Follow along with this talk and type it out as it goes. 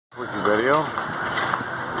video.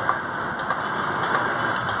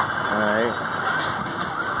 Alright.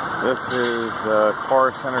 This is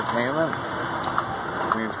Chorus Entertainment,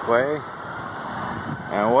 Queens Quay.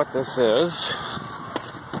 And what this is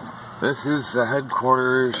the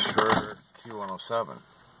headquarters for Q107.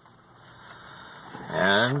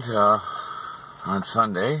 And on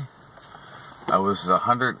Sunday, I was the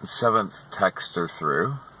 107th texter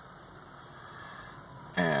through,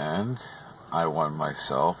 and I won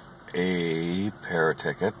myself a pair of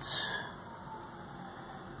tickets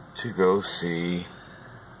to go see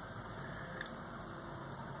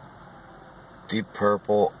Deep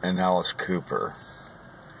Purple and Alice Cooper.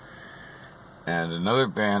 And another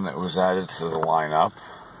band that was added to the lineup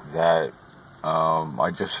that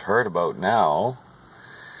I just heard about now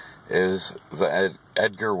is the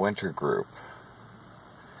Edgar Winter Group.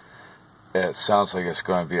 It sounds like it's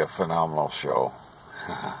going to be a phenomenal show.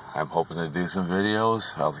 I'm hoping to do some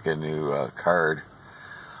videos. I'll get a new card,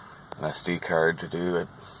 an SD card to do it.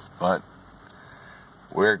 But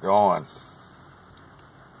we're going.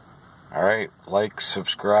 Alright, like,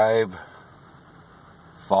 subscribe,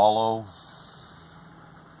 follow,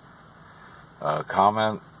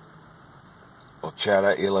 comment. We'll chat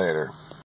at you later.